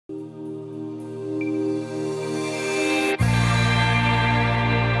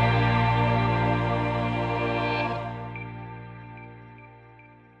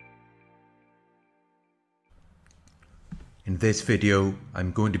this video,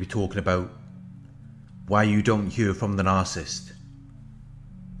 I'm going to be talking about why you don't hear from the narcissist.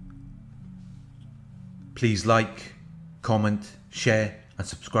 Please like, comment, share and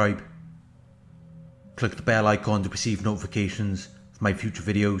subscribe. Click the bell icon to receive notifications of my future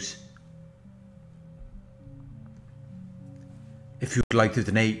videos. If you'd like to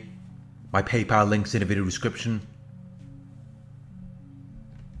donate, my PayPal link's in the video description.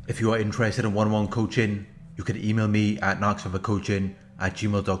 If you are interested in one-on-one coaching, you can email me at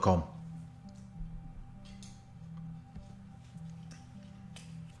narcsurvivorcoaching@gmail.com.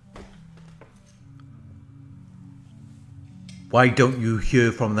 Why don't you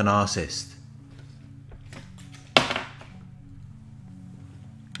hear from the narcissist?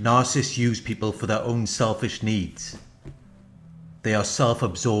 Narcissists use people for their own selfish needs. They are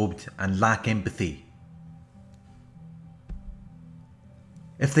self-absorbed and lack empathy.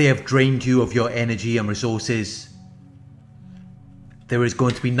 If they have drained you of your energy and resources, there is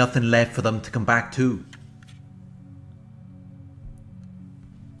going to be nothing left for them to come back to.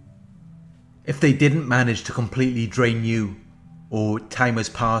 If they didn't manage to completely drain you, or time has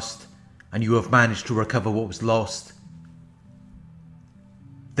passed and you have managed to recover what was lost,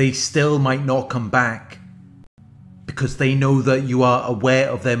 they still might not come back because they know that you are aware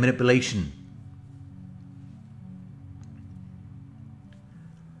of their manipulation.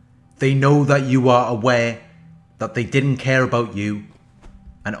 They know that you are aware that they didn't care about you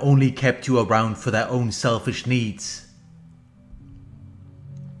and only kept you around for their own selfish needs.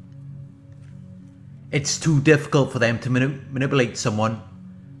 It's too difficult for them to manipulate someone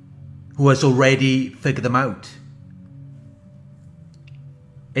who has already figured them out.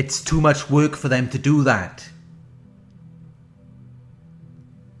 It's too much work for them to do that.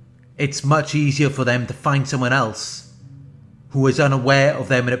 It's much easier for them to find someone else who is unaware of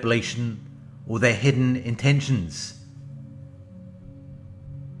their manipulation or their hidden intentions.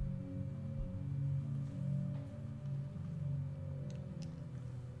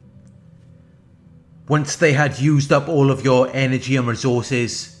 Once they had used up all of your energy and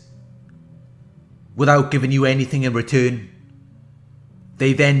resources without giving you anything in return,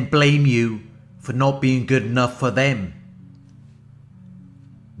 they then blame you for not being good enough for them,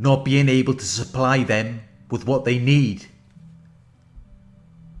 not being able to supply them with what they need,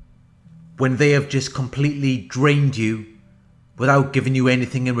 when they have just completely drained you without giving you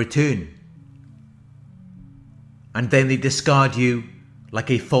anything in return. And then they discard you like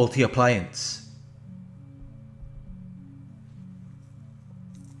a faulty appliance.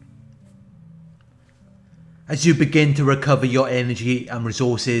 As you begin to recover your energy and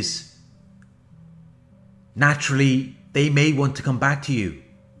resources, naturally they may want to come back to you.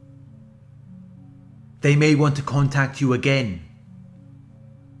 They may want to contact you again.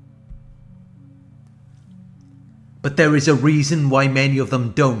 But there is a reason why many of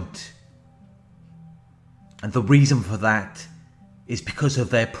them don't. And the reason for that is because of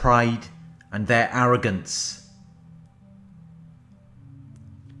their pride and their arrogance.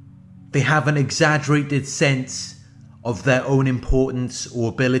 They have an exaggerated sense of their own importance or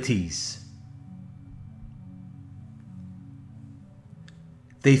abilities.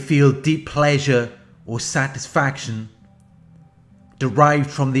 They feel deep pleasure or satisfaction derived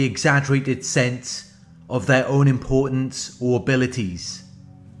from the exaggerated sense of their own importance or abilities.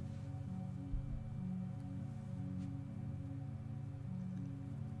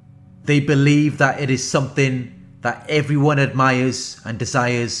 They believe that it is something that everyone admires and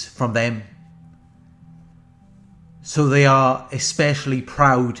desires from them, so they are especially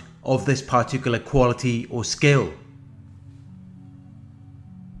proud of this particular quality or skill.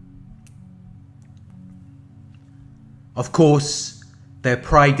 Of course, their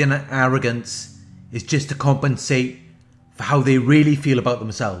pride and arrogance is just to compensate for how they really feel about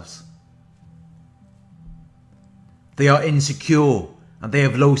themselves. They are insecure and they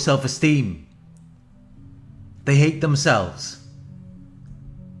have low self-esteem. They hate themselves.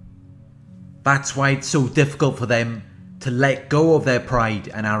 That's why it's so difficult for them to let go of their pride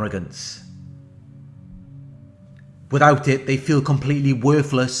and arrogance. Without it, they feel completely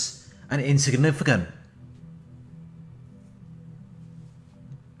worthless and insignificant.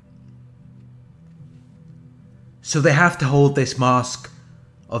 So they have to hold this mask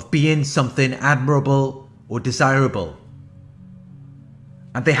of being something admirable or desirable.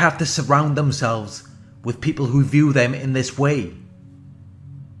 And they have to surround themselves with people who view them in this way.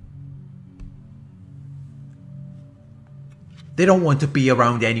 They don't want to be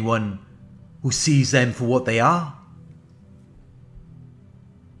around anyone who sees them for what they are.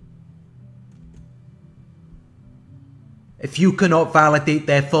 If you cannot validate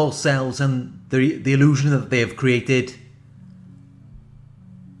their false selves and the illusion that they have created,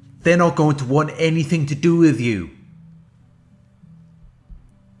 they're not going to want anything to do with you.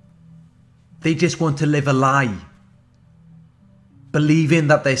 They just want to live a lie, believing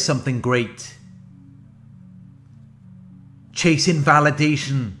that there's something great, chasing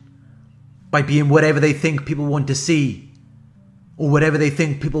validation by being whatever they think people want to see, or whatever they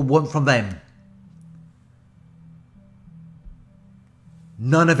think people want from them.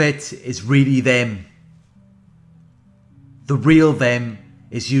 None of it is really them. The real them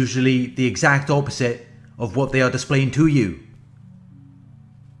is usually the exact opposite of what they are displaying to you.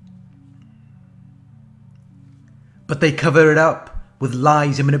 But they cover it up with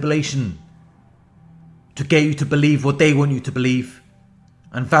lies and manipulation to get you to believe what they want you to believe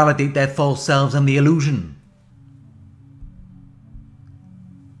and validate their false selves and the illusion.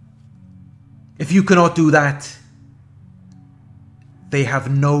 If you cannot do that, they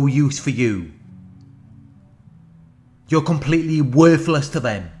have no use for you. You're completely worthless to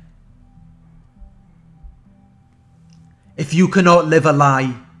them. If you cannot live a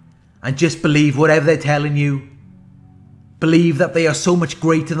lie and just believe whatever they're telling you, believe that they are so much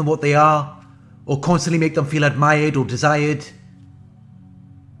greater than what they are, or constantly make them feel admired or desired,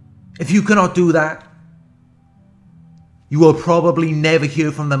 if you cannot do that, you will probably never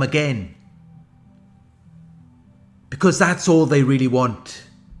hear from them again. Because that's all they really want.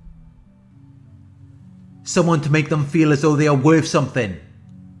 Someone to make them feel as though they are worth something.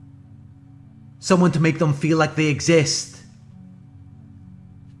 Someone to make them feel like they exist.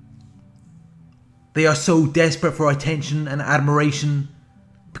 They are so desperate for attention and admiration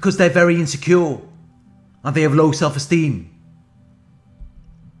because they're very insecure and they have low self-esteem.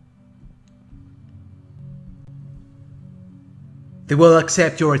 They will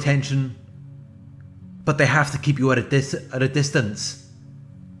accept your attention, but they have to keep you at a distance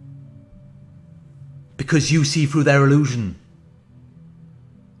because you see through their illusion.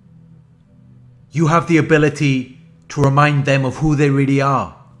 You have the ability to remind them of who they really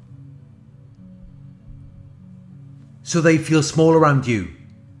are, so they feel small around you,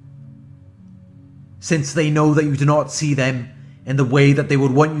 since they know that you do not see them in the way that they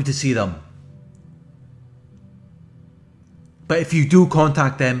would want you to see them. But if you do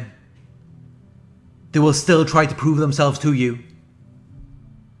contact them, they will still try to prove themselves to you.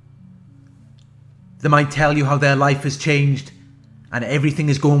 They might tell you how their life has changed and everything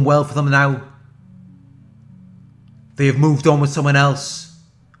is going well for them now. They have moved on with someone else,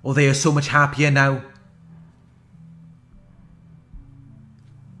 or they are so much happier now.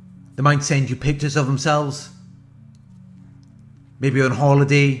 They might send you pictures of themselves, maybe on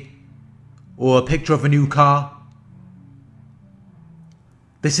holiday, or a picture of a new car.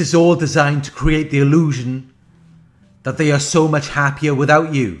 This is all designed to create the illusion that they are so much happier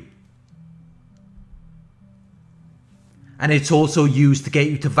without you. And it's also used to get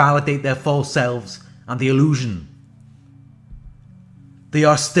you to validate their false selves and the illusion. They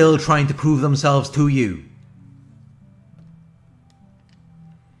are still trying to prove themselves to you.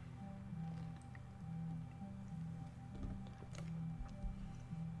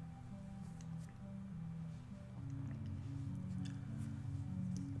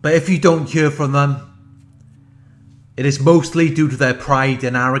 But if you don't hear from them, it is mostly due to their pride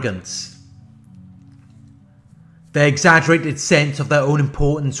and arrogance. Their exaggerated sense of their own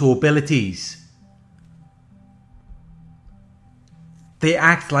importance or abilities. They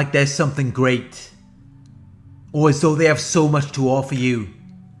act like there's something great, or as though they have so much to offer you.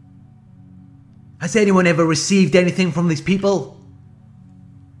 Has anyone ever received anything from these people?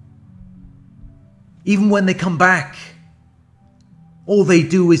 Even when they come back, all they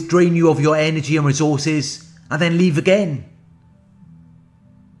do is drain you of your energy and resources and then leave again.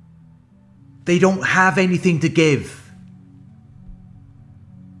 They don't have anything to give.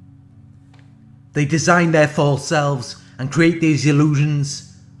 They design their false selves and create these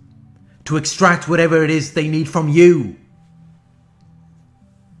illusions to extract whatever it is they need from you.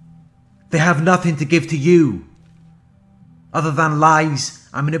 They have nothing to give to you other than lies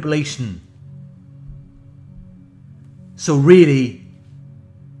and manipulation. So really,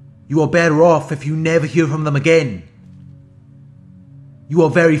 you are better off if you never hear from them again. You are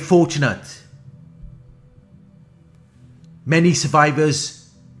very fortunate. Many survivors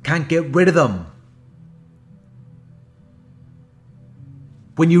can't get rid of them.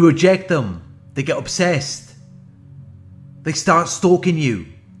 When you reject them, they get obsessed. They start stalking you.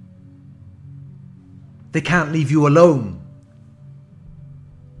 They can't leave you alone.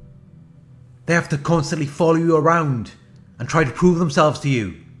 They have to constantly follow you around and try to prove themselves to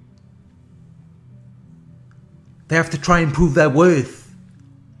you. They have to try and prove their worth.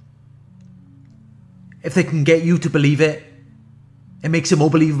 If they can get you to believe it, It makes it more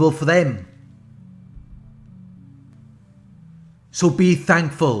believable for them. So be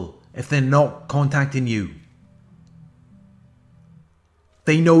thankful if they're not contacting you.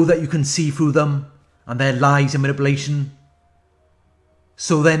 They know that you can see through them and their lies and manipulation,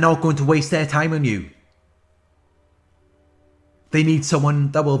 so they're not going to waste their time on you. They need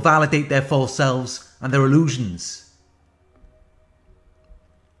someone that will validate their false selves and their illusions.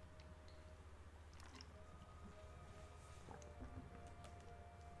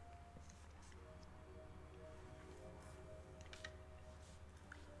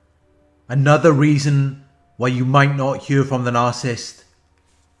 Another reason why you might not hear from the narcissist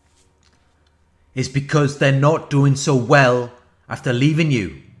is because they're not doing so well after leaving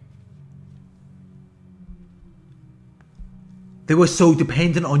you. They were so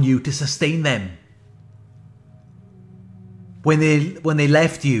dependent on you to sustain them. When they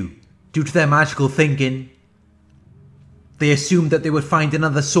left you, due to their magical thinking, they assumed that they would find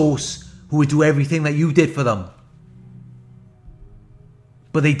another source who would do everything that you did for them.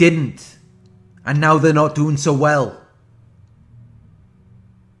 But they didn't, and now they're not doing so well.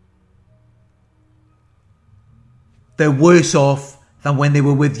 They're worse off than when they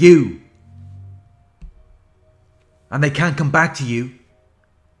were with you. And they can't come back to you,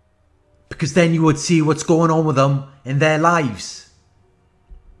 because then you would see what's going on with them in their lives.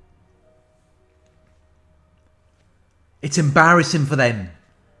 It's embarrassing for them.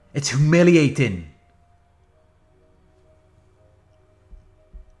 It's humiliating.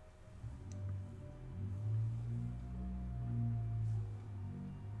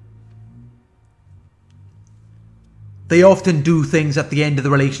 They often do things at the end of the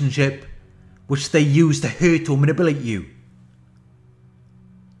relationship which they use to hurt or manipulate you.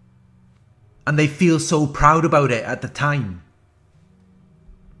 And they feel so proud about it at the time.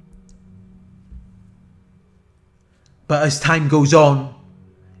 But as time goes on,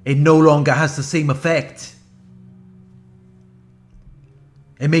 it no longer has the same effect.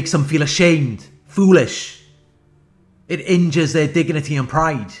 It makes them feel ashamed, foolish. It injures their dignity and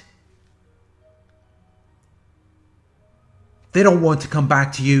pride. They don't want to come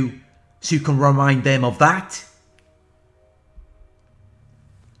back to you so you can remind them of that.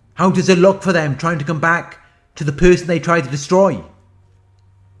 How does it look for them trying to come back to the person they tried to destroy?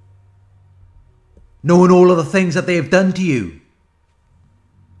 Knowing all of the things that they have done to you.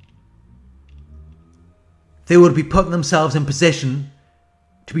 They would be putting themselves in position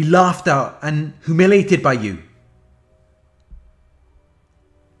to be laughed at and humiliated by you.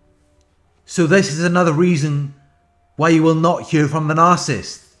 So this is another reason why you will not hear from the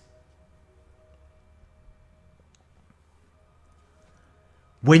narcissist.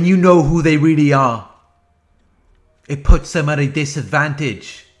 When you know who they really are, it puts them at a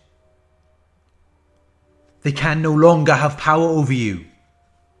disadvantage. They can no longer have power over you.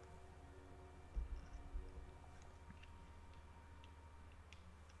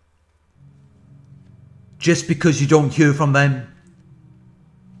 Just because you don't hear from them,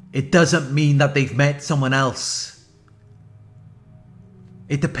 it doesn't mean that they've met someone else.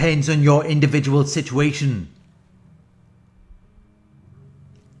 It depends on your individual situation.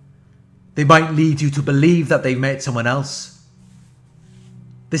 They might lead you to believe that they've met someone else.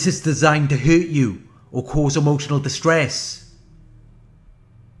 This is designed to hurt you or cause emotional distress.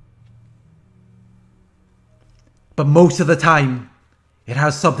 But most of the time, it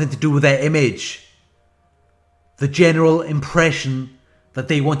has something to do with their image. The general impression that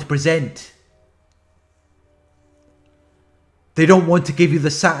they want to present. They don't want to give you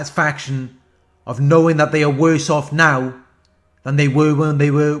the satisfaction of knowing that they are worse off now than they were when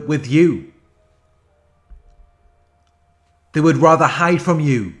they were with you. They would rather hide from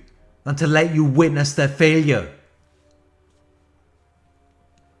you than to let you witness their failure.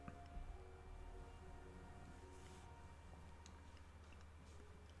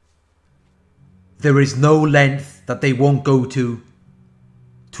 There is no length that they won't go to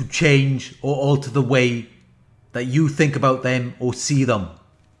change or alter the way that you think about them or see them.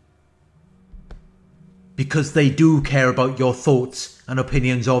 Because they do care about your thoughts and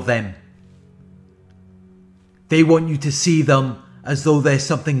opinions of them. They want you to see them as though they're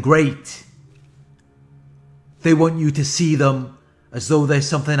something great. They want you to see them as though they're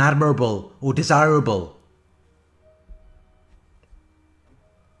something admirable or desirable.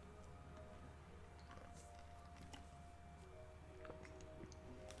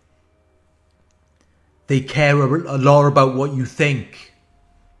 They care a lot about what you think.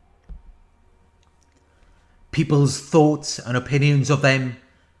 People's thoughts and opinions of them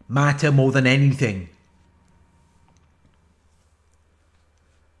matter more than anything.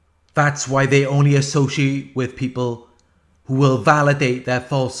 That's why they only associate with people who will validate their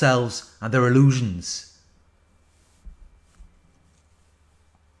false selves and their illusions.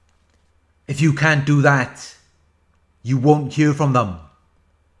 If you can't do that, you won't hear from them.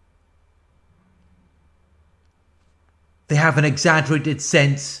 They have an exaggerated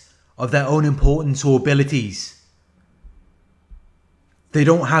sense of their own importance or abilities. They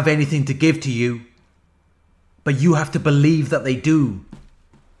don't have anything to give to you, but you have to believe that they do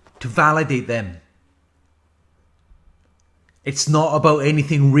to validate them. It's not about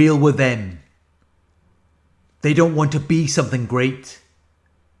anything real with them. They don't want to be something great.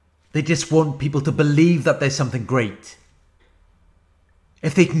 They just want people to believe that there's something great.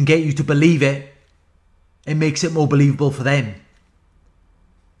 If they can get you to believe it, it makes it more believable for them.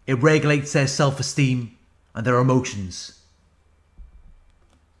 It regulates their self-esteem and their emotions.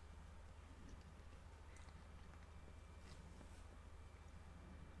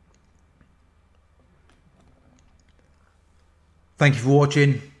 Thank you for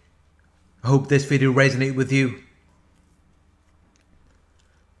watching. I hope this video resonated with you.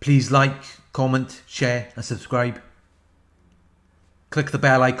 Please like, comment, share and subscribe. Click the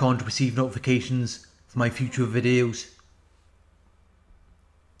bell icon to receive notifications for my future videos.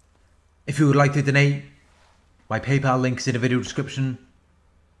 If you would like to donate, my PayPal link is in the video description.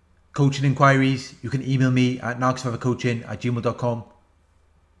 Coaching inquiries, you can email me at narcsurvivorcoaching@gmail.com.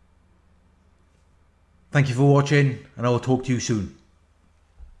 Thank you for watching, and I will talk to you soon.